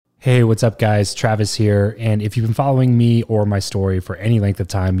Hey, what's up, guys? Travis here. And if you've been following me or my story for any length of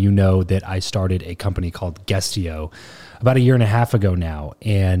time, you know that I started a company called Guestio about a year and a half ago now.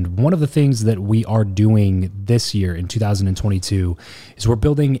 And one of the things that we are doing this year in 2022 is we're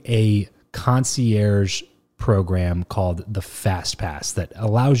building a concierge program called the Fast Pass that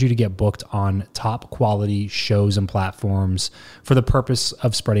allows you to get booked on top quality shows and platforms for the purpose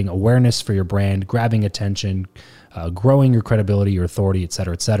of spreading awareness for your brand, grabbing attention, growing your credibility, your authority, et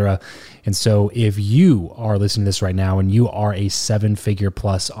cetera, et cetera. And so if you are listening to this right now and you are a 7-figure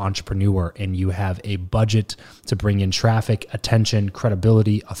plus entrepreneur and you have a budget to bring in traffic, attention,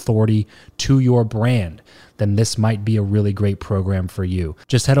 credibility, authority to your brand, then this might be a really great program for you.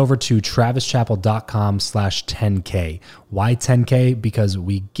 Just head over to travischappell.com/10K. Why 10K? Because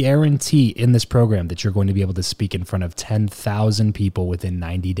we guarantee in this program that you're going to be able to speak in front of 10,000 people within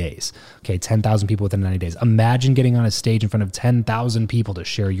 90 days. Okay, 10,000 people within 90 days. Imagine getting on a stage in front of 10,000 people to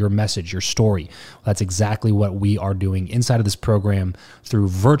share your message, your story. Well, that's exactly what we are doing inside of this program through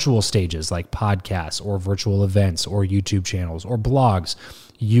virtual stages like podcasts or virtual events or YouTube channels or blogs.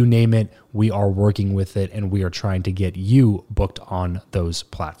 You name it, we are working with it, and we are trying to get you booked on those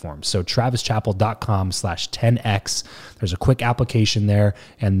platforms. So travischappell.com/10X. There's a quick application there,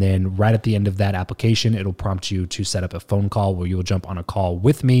 and then right at the end of that application, it'll prompt you to set up a phone call where you'll jump on a call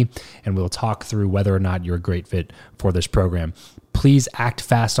with me, and we'll talk through whether or not you're a great fit for this program. Please act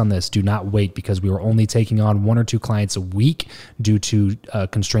fast on this. Do not wait, because we are only taking on 1 or 2 clients a week due to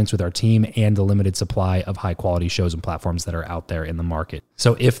constraints with our team and the limited supply of high quality shows and platforms that are out there in the market.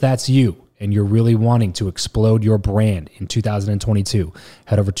 So if that's you and you're really wanting to explode your brand in 2022,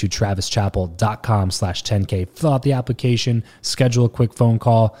 head over to travischappell.com/10K, fill out the application, schedule a quick phone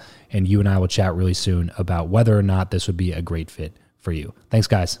call, and you and I will chat really soon about whether or not this would be a great fit for you. Thanks,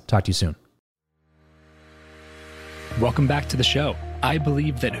 guys. Talk to you soon. Welcome back to the show. I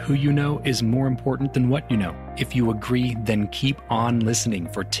believe that who you know is more important than what you know. If you agree, then keep on listening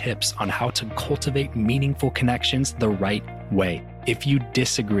for tips on how to cultivate meaningful connections the right way. If you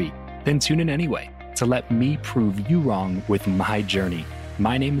disagree, then tune in anyway to let me prove you wrong with my journey.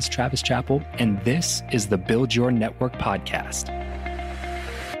 My name is Travis Chappell, and this is the Build Your Network podcast.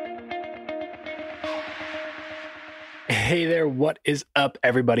 Hey there, what is up,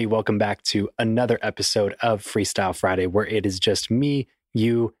 everybody? Welcome back to another episode of Freestyle Friday, where it is just me,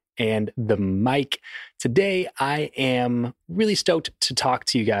 you, and the mic. Today, I am really stoked to talk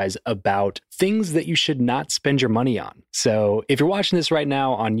to you guys about things that you should not spend your money on. So if you're watching this right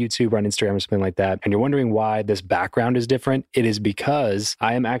now on YouTube or on Instagram or something like that, and you're wondering why this background is different, it is because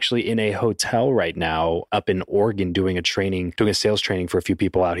I am actually in a hotel right now up in Oregon doing a sales training for a few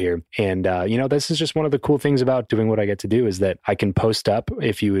people out here. And, this is just one of the cool things about doing what I get to do is that I can post up.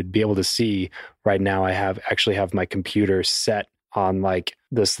 If you would be able to see right now, I actually have my computer set on like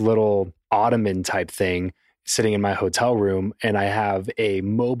this little ottoman type thing sitting in my hotel room, and I have a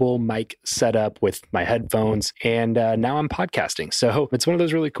mobile mic set up with my headphones, and now I'm podcasting. So it's one of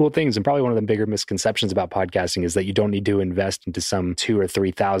those really cool things, and probably one of the bigger misconceptions about podcasting is that you don't need to invest into some $2,000 or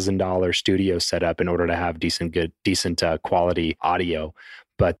 $3,000 studio setup in order to have decent quality audio.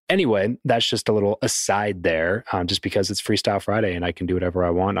 But anyway, that's just a little aside there, just because it's Freestyle Friday and I can do whatever I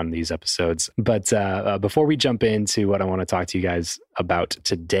want on these episodes. But before we jump into what I want to talk to you guys about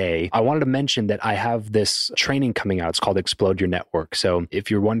today, I wanted to mention that I have this training coming out. It's called Explode Your Network. So if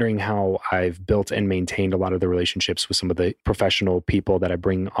you're wondering how I've built and maintained a lot of the relationships with some of the professional people that I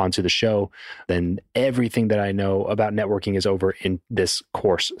bring onto the show, then everything that I know about networking is over in this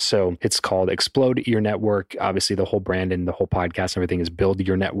course. So it's called Explode Your Network. Obviously, the whole brand and the whole podcast and everything is Build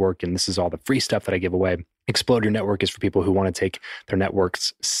Your Network. And this is all the free stuff that I give away. Explode Your Network is for people who want to take their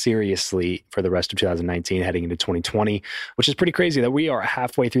networks seriously for the rest of 2019, heading into 2020, which is pretty crazy that we are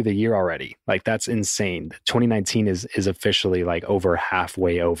halfway through the year already. Like, that's insane. 2019 is officially like over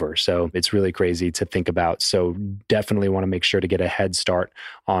halfway over. So it's really crazy to think about. So definitely want to make sure to get a head start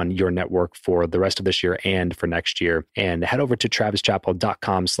on your network for the rest of this year and for next year. And head over to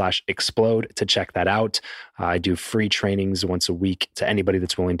travischappell.com/explode to check that out. I do free trainings once a week to anybody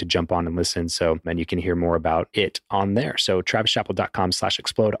that's willing to jump on and listen. So, and you can hear more about it on there. So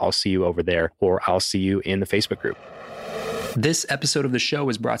travischappell.com/explode. I'll see you over there, or I'll see you in the Facebook group. This episode of the show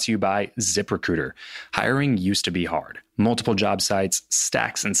is brought to you by ZipRecruiter. Hiring used to be hard. multiple job sites,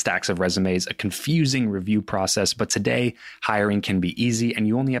 stacks and stacks of resumes, a confusing review process. But today, hiring can be easy and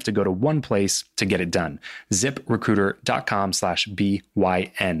you only have to go to one place to get it done.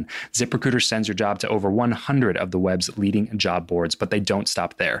 ZipRecruiter.com/BYN. ZipRecruiter sends your job to over 100 of the web's leading job boards, but they don't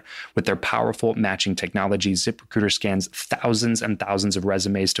stop there. With their powerful matching technology, ZipRecruiter scans thousands and thousands of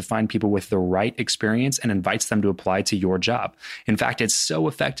resumes to find people with the right experience and invites them to apply to your job. In fact, it's so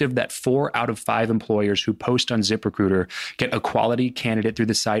effective that 4 out of 5 employers who post on ZipRecruiter get a quality candidate through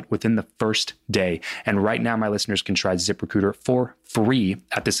the site within the first day. And right now, my listeners can try ZipRecruiter for free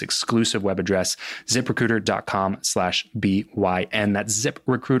at this exclusive web address, ZipRecruiter.com/BYN. That's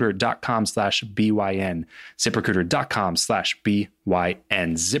ZipRecruiter.com/BYN.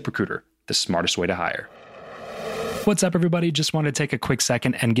 ZipRecruiter.com/BYN. ZipRecruiter, the smartest way to hire. What's up, everybody? Just want to take a quick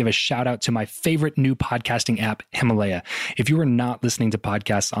second and give a shout out to my favorite new podcasting app, Himalaya. If you are not listening to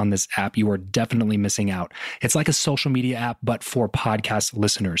podcasts on this app, you are definitely missing out. It's like a social media app, but for podcast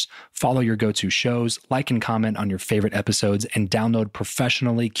listeners. Follow your go-to shows, like and comment on your favorite episodes, and download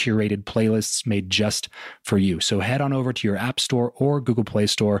professionally curated playlists made just for you. So head on over to your App Store or Google Play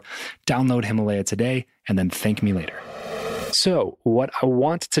Store, download Himalaya today, and then thank me later. So what I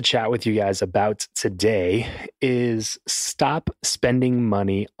want to chat with you guys about today is stop spending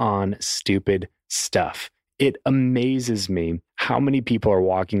money on stupid stuff. It amazes me how many people are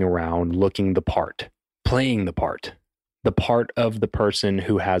walking around looking the part, playing the part of the person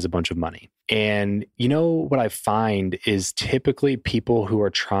who has a bunch of money. And you know what I find is typically people who are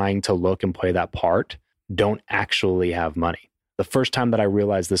trying to look and play that part don't actually have money. The first time that I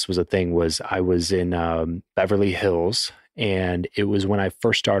realized this was a thing was I was in Beverly Hills. And it was when I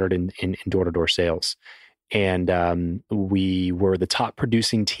first started in door-to-door sales. And we were the top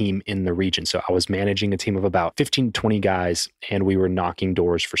producing team in the region. So I was managing a team of about 15 to 20 guys, and we were knocking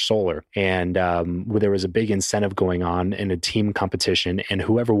doors for solar. And there was a big incentive going on in a team competition. And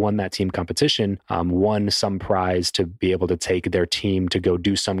whoever won that team competition won some prize to be able to take their team to go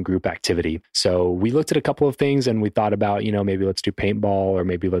do some group activity. So we looked at a couple of things and we thought about, maybe let's do paintball or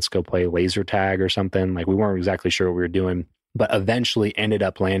maybe let's go play laser tag or something. Like we weren't exactly sure what we were doing. But eventually ended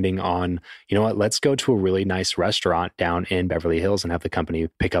up landing on, let's go to a really nice restaurant down in Beverly Hills and have the company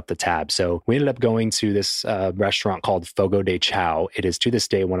pick up the tab. So we ended up going to this restaurant called Fogo de Chao. It is to this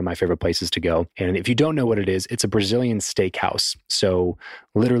day one of my favorite places to go. And if you don't know what it is, it's a Brazilian steakhouse. So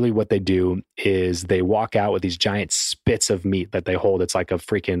literally what they do is they walk out with these giant spits of meat that they hold. It's like a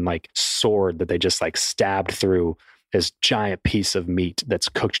freaking sword that they just stabbed through this giant piece of meat that's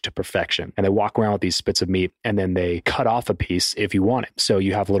cooked to perfection. And they walk around with these spits of meat and then they cut off a piece if you want it. So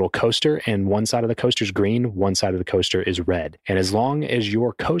you have a little coaster and one side of the coaster is green, one side of the coaster is red. And as long as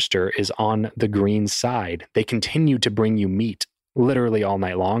your coaster is on the green side, they continue to bring you meat literally all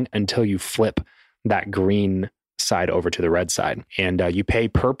night long until you flip that green side over to the red side. And you pay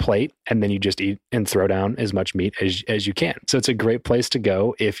per plate and then you just eat and throw down as much meat as you can. So it's a great place to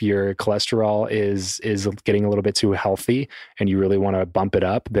go if your cholesterol is getting a little bit too healthy and you really want to bump it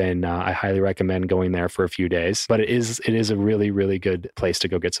up, then I highly recommend going there for a few days. But it is a really, really good place to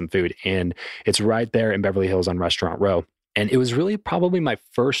go get some food. And it's right there in Beverly Hills on Restaurant Row. And it was really probably my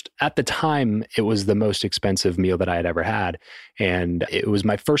first, at the time, it was the most expensive meal that I had ever had. And it was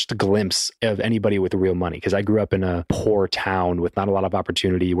my first glimpse of anybody with real money because I grew up in a poor town with not a lot of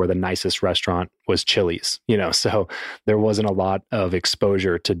opportunity where the nicest restaurant was Chili's, so there wasn't a lot of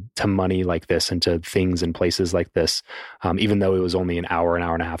exposure to money like this and to things and places like this. Even though it was only an hour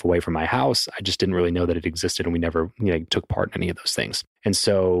and a half away from my house, I just didn't really know that it existed and we never took part in any of those things. And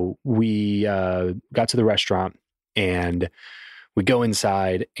so we got to the restaurant. And we go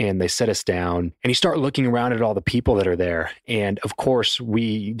inside and they set us down and you start looking around at all the people that are there. And of course,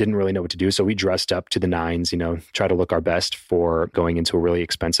 we didn't really know what to do. So we dressed up to the nines, try to look our best for going into a really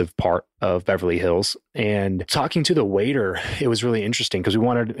expensive part of Beverly Hills. And talking to the waiter, it was really interesting because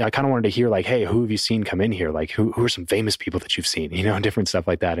I kind of wanted to hear hey, who have you seen come in here? Who are some famous people that you've seen, different stuff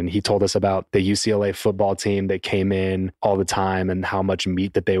like that. And he told us about the UCLA football team that came in all the time and how much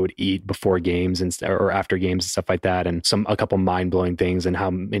meat that they would eat before games or after games and stuff like that. And a couple mind-blowing things and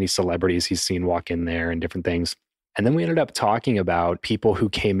how many celebrities he's seen walk in there and different things. And then we ended up talking about people who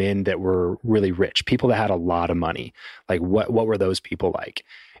came in that were really rich, people that had a lot of money. What were those people like?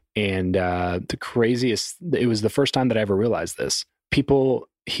 And the craziest, it was the first time that I ever realized this. People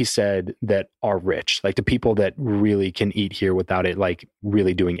he said that are rich, like the people that really can eat here without it like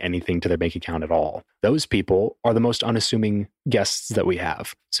really doing anything to their bank account at all. Those people are the most unassuming guests that we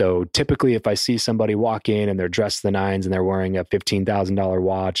have. So typically if I see somebody walk in and they're dressed to the nines and they're wearing a $15,000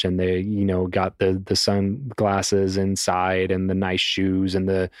 watch and they, got the sunglasses inside and the nice shoes and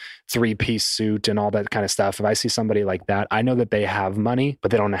the 3-piece suit and all that kind of stuff. If I see somebody like that, I know that they have money, but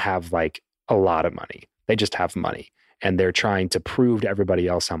they don't have like a lot of money. They just have money. And they're trying to prove to everybody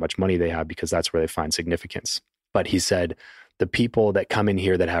else how much money they have because that's where they find significance. But he said, the people that come in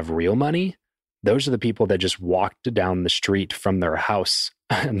here that have real money, those are the people that just walked down the street from their house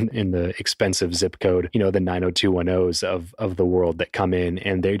in the expensive zip code, the 90210s of the world that come in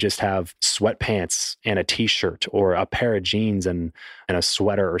and they just have sweatpants and a t-shirt or a pair of jeans and a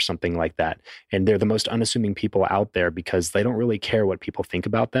sweater or something like that. And they're the most unassuming people out there because they don't really care what people think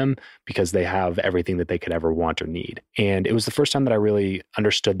about them because they have everything that they could ever want or need. And it was the first time that I really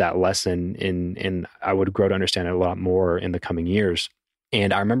understood that lesson and I would grow to understand it a lot more in the coming years.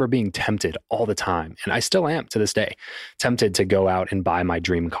 And I remember being tempted all the time, and I still am to this day, tempted to go out and buy my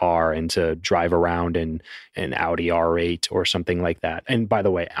dream car and to drive around in an Audi R8 or something like that. And by the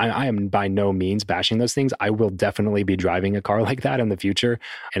way, I am by no means bashing those things. I will definitely be driving a car like that in the future,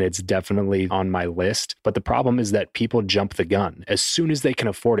 and it's definitely on my list. But the problem is that people jump the gun. As soon as they can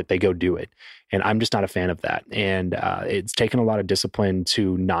afford it, they go do it. And I'm just not a fan of that. And it's taken a lot of discipline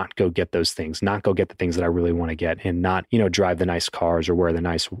to not go get those things, not go get the things that I really want to get and not, drive the nice cars or wear the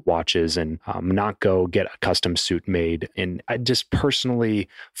nice watches and not go get a custom suit made. And I just personally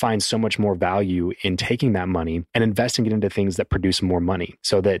find so much more value in taking that money and investing it into things that produce more money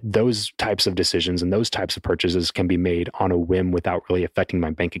so that those types of decisions and those types of purchases can be made on a whim without really affecting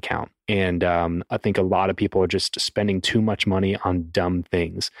my bank account. And I think a lot of people are just spending too much money on dumb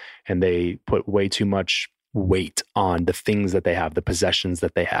things and they put way too much weight on the things that they have, the possessions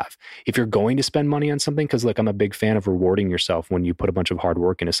that they have. If you're going to spend money on something, because look, I'm a big fan of rewarding yourself when you put a bunch of hard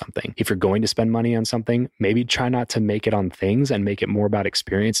work into something. If you're going to spend money on something, maybe try not to make it on things and make it more about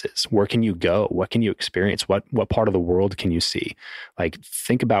experiences. Where can you go? What can you experience? What part of the world can you see? Like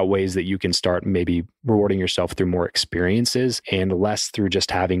think about ways that you can start maybe rewarding yourself through more experiences and less through just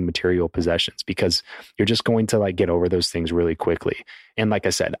having material possessions, because you're just going to like get over those things really quickly. And like I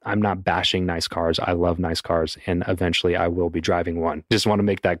said, I'm not bashing nice cars. I love nice cars and eventually I will be driving one. Just want to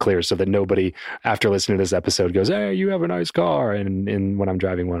make that clear so that nobody after listening to this episode goes, "Hey, you have a nice car." And when I'm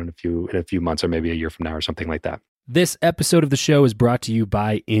driving one in a few months or maybe a year from now or something like that. This episode of the show is brought to you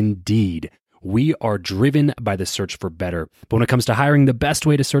by Indeed. We are driven by the search for better. But when it comes to hiring, the best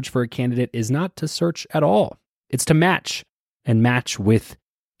way to search for a candidate is not to search at all. It's to match and match with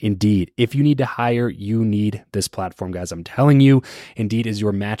Indeed. If you need to hire, you need this platform, guys. I'm telling you, Indeed is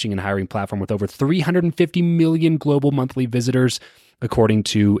your matching and hiring platform with over 350 million global monthly visitors, according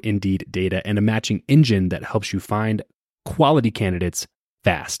to Indeed data, and a matching engine that helps you find quality candidates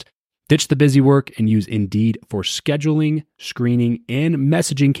fast. Ditch the busy work and use Indeed for scheduling, screening, and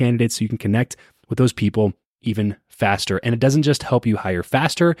messaging candidates so you can connect with those people even faster. And it doesn't just help you hire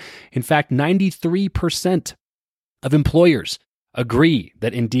faster. In fact, 93% of employers agree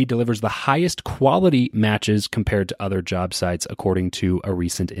that Indeed delivers the highest quality matches compared to other job sites, according to a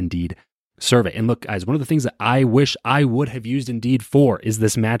recent Indeed survey. And look, guys, one of the things that I wish I would have used Indeed for is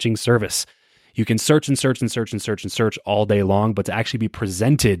this matching service. You can search and search and search and search and search all day long, but to actually be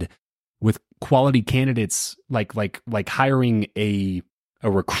presented with quality candidates, like hiring a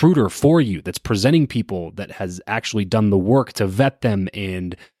recruiter for you that's presenting people that has actually done the work to vet them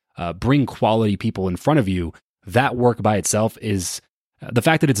and bring quality people in front of you. That work by itself is the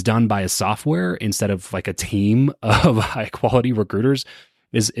fact that it's done by a software instead of like a team of high quality recruiters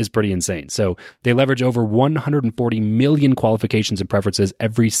is pretty insane. So they leverage over 140 million qualifications and preferences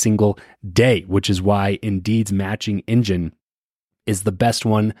every single day, which is why Indeed's matching engine is the best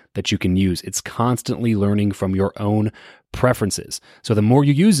one that you can use. It's constantly learning from your own preferences. So the more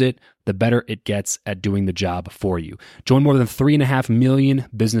you use it, the better it gets at doing the job for you. Join more than 3.5 million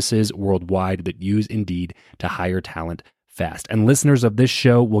businesses worldwide that use Indeed to hire talent fast. And listeners of this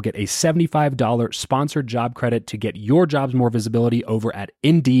show will get a $75 sponsored job credit to get your jobs more visibility over at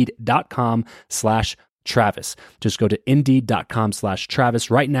Indeed.com/Travis. Just go to Indeed.com/Travis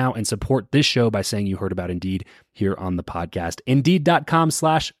right now and support this show by saying you heard about Indeed here on the podcast.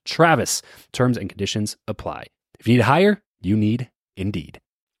 Indeed.com/Travis. Terms and conditions apply. If you need to hire, you need Indeed.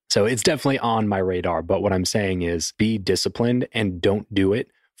 So it's definitely on my radar. But what I'm saying is be disciplined and don't do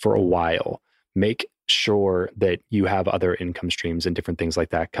it for a while. Make sure that you have other income streams and different things like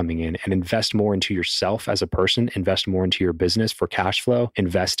that coming in, and invest more into yourself as a person, invest more into your business for cash flow,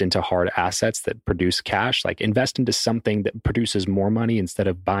 invest into hard assets that produce cash, like invest into something that produces more money instead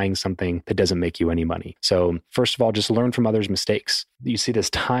of buying something that doesn't make you any money. So first of all, just learn from others' mistakes. You see this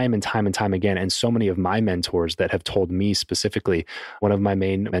time and time and time again. And so many of my mentors that have told me specifically, one of my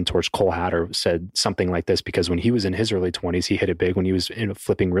main mentors, Cole Hatter, said something like this, because when he was in his early 20s, he hit it big when he was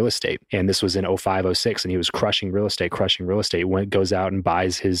flipping real estate. And this was in 05, 06, and he was crushing real estate. Goes out and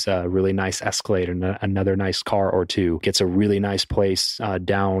buys his really nice Escalade and another nice car or two, gets a really nice place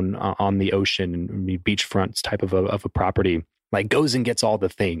down on the ocean, beachfront type of a property, like goes and gets all the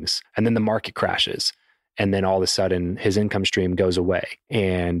things. And then the market crashes. And then all of a sudden his income stream goes away.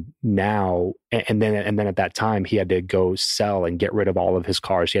 And now, and then at that time, he had to go sell and get rid of all of his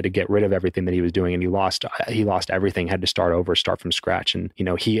cars. He had to get rid of everything that he was doing, and he lost everything, had to start over, start from scratch. And,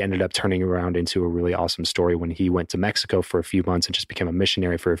 he ended up turning around into a really awesome story when he went to Mexico for a few months and just became a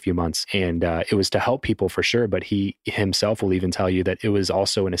missionary for a few months. And it was to help people for sure. But he himself will even tell you that it was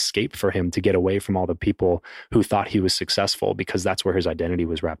also an escape for him to get away from all the people who thought he was successful, because that's where his identity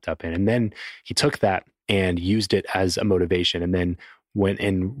was wrapped up in. And then he took that and used it as a motivation, and then went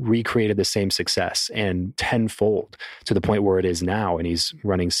and recreated the same success and tenfold to the point where it is now. And he's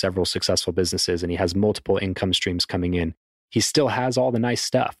running several successful businesses, and he has multiple income streams coming in. He still has all the nice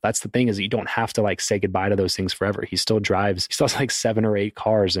stuff. That's the thing, is that you don't have to say goodbye to those things forever. He still has 7 or 8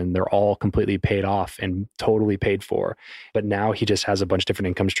 cars, and they're all completely paid off and totally paid for. But now he just has a bunch of different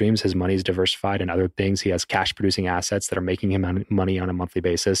income streams. His money's diversified in other things. He has cash producing assets that are making him money on a monthly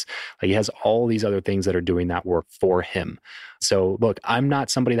basis. He has all these other things that are doing that work for him. So look, I'm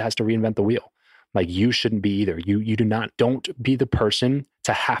not somebody that has to reinvent the wheel. You shouldn't be either. Don't be the person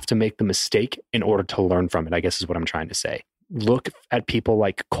to have to make the mistake in order to learn from it, I guess is what I'm trying to say. Look at people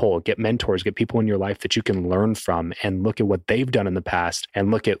like Cole, get mentors, get people in your life that you can learn from, and look at what they've done in the past,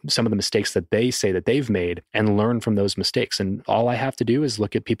 and look at some of the mistakes that they say that they've made, and learn from those mistakes. And all I have to do is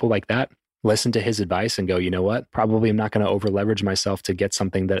look at people like that, listen to his advice, and go, you know what? Probably I'm not going to over leverage myself to get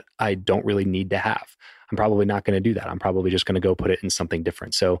something that I don't really need to have. I'm probably not going to do that. I'm probably just going to go put it in something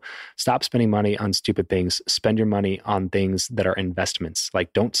different. So stop spending money on stupid things. Spend your money on things that are investments.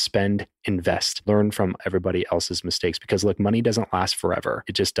 Don't spend, invest. Learn from everybody else's mistakes, because look, money doesn't last forever.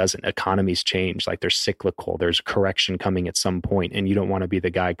 It just doesn't. Economies change. They're cyclical. There's correction coming at some point, and you don't want to be the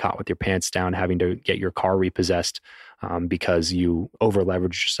guy caught with your pants down having to get your car repossessed because you over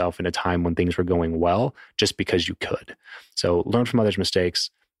leveraged yourself in a time when things were going well just because you could. So learn from others'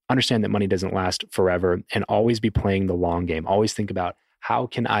 mistakes. Understand that money doesn't last forever, and always be playing the long game. Always think about, how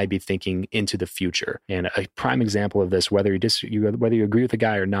can I be thinking into the future? And a prime example of this, whether you agree with the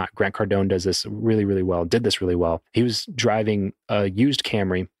guy or not, Grant Cardone did this really well. He was driving a used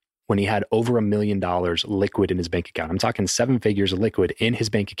Camry when he had over $1 million liquid in his bank account. I'm talking 7 figures of liquid in his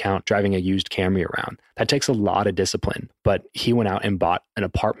bank account, driving a used Camry around. That takes a lot of discipline. But he went out and bought an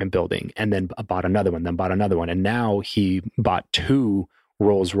apartment building, and then bought another one, And now he bought 2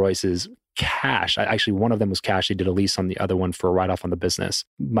 Rolls Royces cash. Actually, one of them was cash. He did a lease on the other one for a write-off on the business.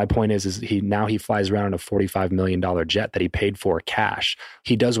 My point is he flies around in a $45 million jet that he paid for cash.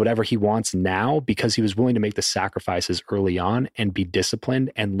 He does whatever he wants now because he was willing to make the sacrifices early on and be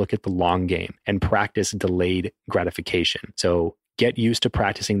disciplined and look at the long game and practice delayed gratification. So get used to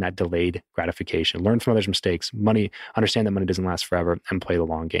practicing that delayed gratification. Learn from others' mistakes. Understand that money doesn't last forever, and play the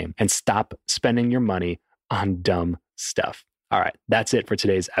long game. And stop spending your money on dumb stuff. All right, that's it for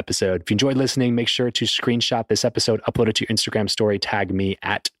today's episode. If you enjoyed listening, make sure to screenshot this episode, upload it to your Instagram story, tag me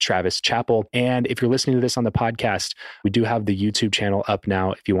at Travis Chappell. And if you're listening to this on the podcast, we do have the YouTube channel up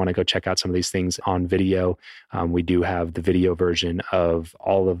now. If you want to go check out some of these things on video, we do have the video version of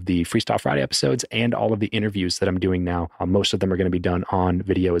all of the Freestyle Friday episodes and all of the interviews that I'm doing now. Most of them are going to be done on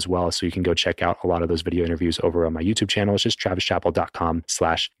video as well. So you can go check out a lot of those video interviews over on my YouTube channel. It's just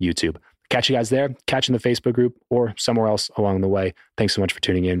travischappell.com/YouTube. Catch you guys there, catch in the Facebook group, or somewhere else along the way. Thanks so much for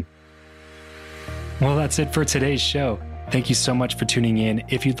tuning in. Well, that's it for today's show. Thank you so much for tuning in.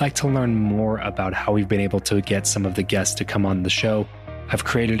 If you'd like to learn more about how we've been able to get some of the guests to come on the show, I've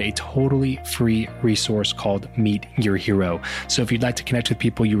created a totally free resource called Meet Your Hero. So if you'd like to connect with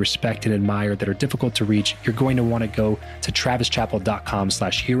people you respect and admire that are difficult to reach, you're going to want to go to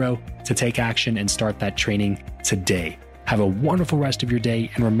travischappell.com/hero to take action and start that training today. Have a wonderful rest of your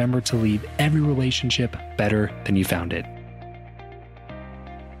day, and remember to leave every relationship better than you found it.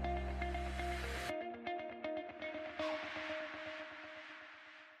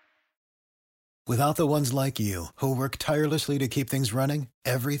 Without the ones like you, who work tirelessly to keep things running,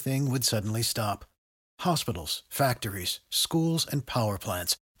 everything would suddenly stop. Hospitals, factories, schools, and power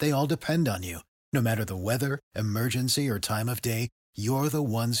plants, they all depend on you. No matter the weather, emergency, or time of day, you're the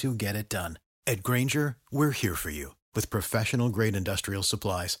ones who get it done. At Grainger, we're here for you with professional-grade industrial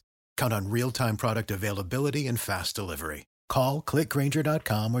supplies. Count on real-time product availability and fast delivery. Call, click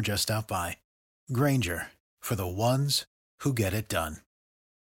Grainger.com, or just stop by. Grainger, for the ones who get it done.